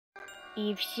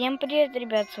И всем привет,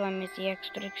 ребят, с вами я,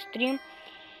 Экстрим.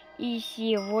 И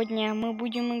сегодня мы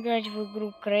будем играть в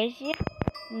игру Крези.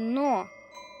 Но,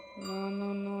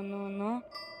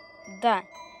 да,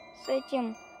 с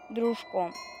этим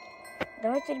дружком.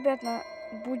 Давайте, ребята,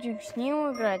 будем с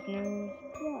ним играть.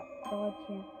 Но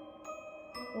давайте,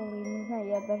 не знаю,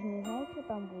 я даже не знаю, что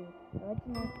там будет. Давайте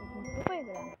на это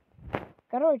поиграем.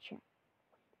 Короче,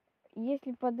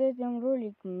 если под этим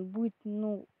роликом будет,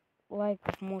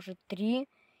 лайков, может, 3,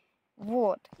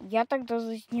 вот, я тогда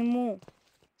засниму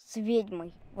с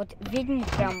ведьмой. Вот ведьму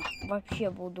прям вообще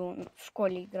буду в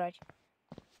школе играть.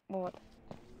 Вот.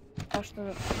 Так что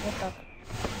вот так.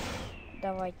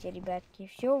 Давайте, ребятки,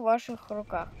 все в ваших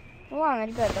руках. Ну ладно,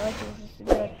 ребят, давайте уже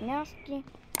собирать мяски.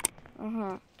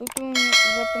 Ага. Тут в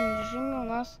этом режиме у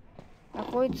нас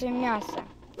находится мясо.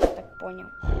 Я так понял.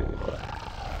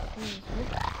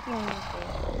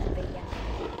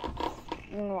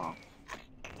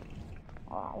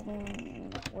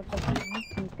 Вот такие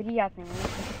звуки неприятные, я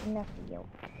как мясо ел.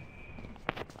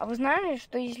 А вы знали,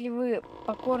 что если вы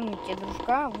покормите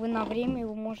дружка, вы на время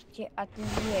его можете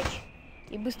отвлечь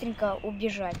и быстренько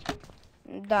убежать?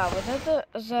 Да, вот это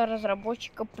за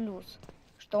разработчика плюс,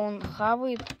 что он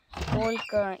хавает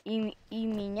только и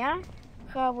меня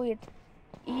хавает,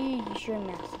 и еще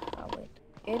мясо хавает.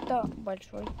 Это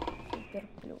большой супер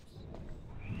плюс.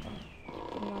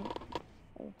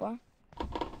 Опа.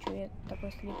 Че я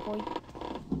такой слепой?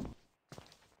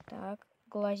 Так,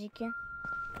 глазики.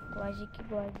 Глазики.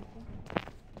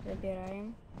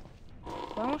 Забираем.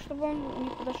 Главное, чтобы он не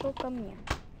подошел ко мне.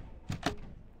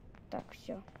 Так,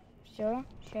 все.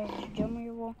 Сейчас ждем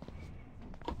его.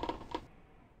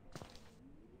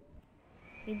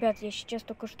 Ребят, я сейчас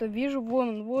только что вижу.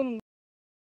 Вон он.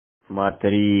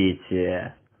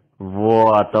 Смотрите.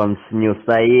 Вот он,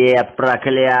 снюсоед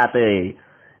проклятый.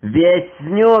 Весь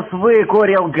снюс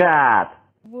выкурил, гад.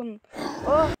 Вон.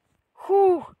 О,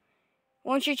 хух.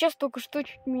 Он сейчас только что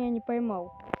чуть меня не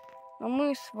поймал. Но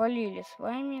мы свалили с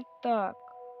вами. Так.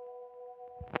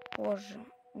 Позже.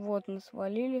 Вот мы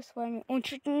свалили с вами. Он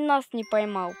чуть нас не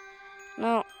поймал.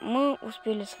 Но мы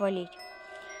успели свалить.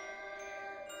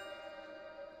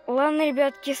 Ладно,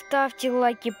 ребятки, ставьте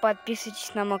лайки,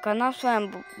 подписывайтесь на мой канал. С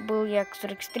вами был я,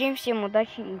 Экстрим. Всем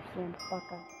удачи и всем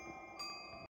пока.